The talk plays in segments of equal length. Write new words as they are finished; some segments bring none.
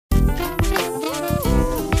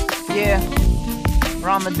Yeah,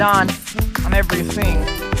 RonTheDawn on everything.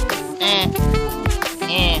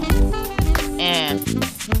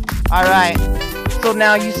 Alright, so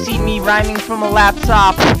now you see me rhyming from a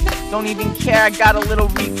laptop. Don't even care, I got a little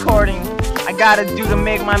recording I gotta do to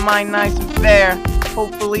make my mind nice and fair.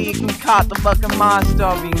 Hopefully you can caught the fucking monster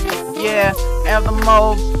of me. Yeah, I have the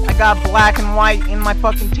molds, I got black and white in my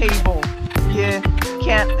fucking table. Yeah,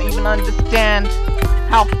 can't even understand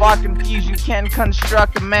how far confused you can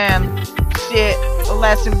construct a man. Shit, the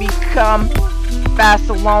lesson become fast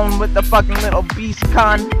alone with the fucking little beast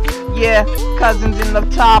con. Yeah, cousins in the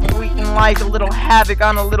top wreaking like a little havoc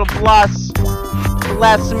on a little blush. The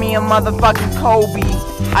less of me a motherfucking Kobe.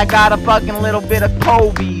 I got a fucking little bit of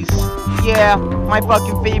Kobe's. Yeah, my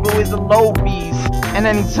fucking favorite is the Lobies. And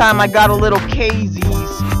anytime I got a little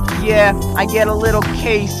KZ's. Yeah, I get a little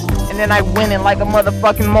case and then I win it like a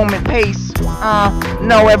motherfucking moment pace.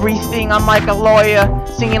 Know everything, I'm like a lawyer,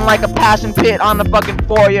 singing like a passion pit on the fucking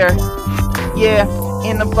foyer. Yeah,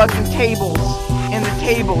 in the fucking tables,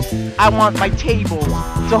 I want my tables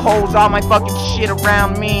to hold all my fucking shit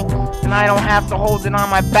around me, and I don't have to hold it on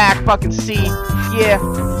my back fucking seat. Yeah,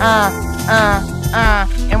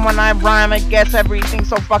 and when I rhyme, I guess everything's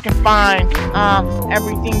so fucking fine.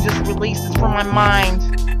 Everything just releases from my mind.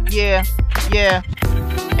 Yeah,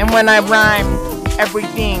 and when I rhyme,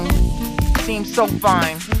 everything seems so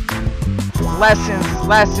fine.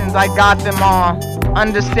 Lessons, I got them all.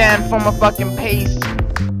 Understand from a fucking pace.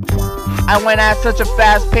 I went at such a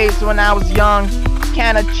fast pace when I was young.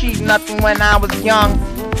 Can't achieve nothing when I was young.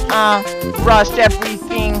 Rushed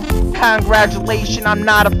everything. Congratulations, I'm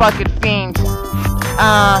not a fucking fiend.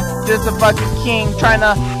 Just a fucking king trying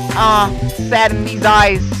to sadden these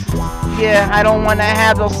eyes. Yeah, I don't wanna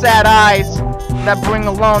have those sad eyes that bring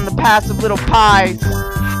along the passive little pies.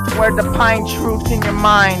 Where the pine truth in your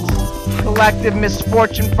mind. Collective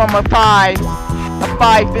misfortune from a pie. A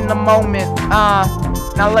five in the moment.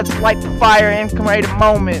 Now let's light the fire and create a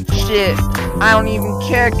moment. Shit, I don't even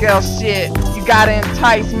care, girl. Shit, you gotta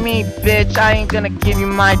entice me, bitch. I ain't gonna give you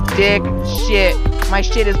my dick. Shit, my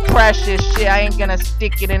shit is precious. Shit, I ain't gonna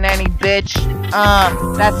stick it in any bitch.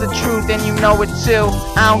 That's the truth and you know it too.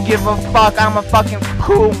 I don't give a fuck, I'm a fucking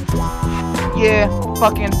coon. Yeah,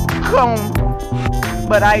 fucking coon.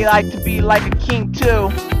 But I like to be like a king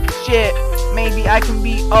too. Shit, maybe I can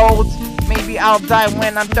be old. Maybe I'll die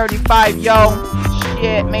when I'm 35, yo.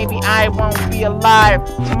 Shit, maybe I won't be alive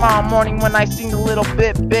tomorrow morning when I sing a little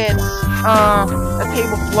bits. The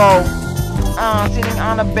table flow. Sitting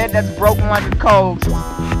on a bed that's broken like a cold.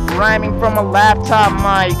 Rhyming from a laptop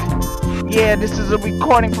mic. Yeah, this is a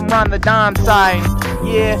recording from RonTheDawn side.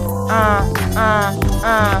 Yeah,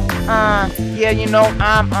 yeah, you know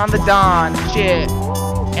I'm on the dawn. Shit.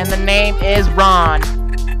 And the name is Ron.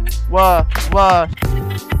 What?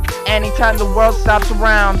 Anytime the world stops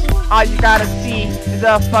around, all you gotta see is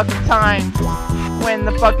the fucking time. When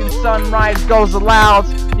the fucking sunrise goes aloud,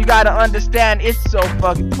 you gotta understand it's so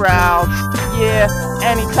fucking proud. Yeah,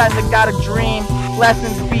 anytime they got a dream,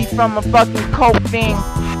 lessons be from a fucking cold thing.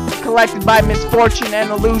 Collected by misfortune and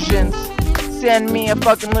illusions. Send me a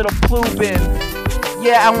fucking little plubin.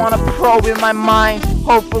 Yeah, I wanna probe in my mind.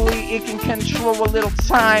 Hopefully it can control a little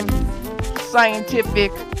time.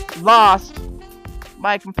 Scientific, lost.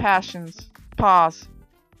 My compassions. Pause.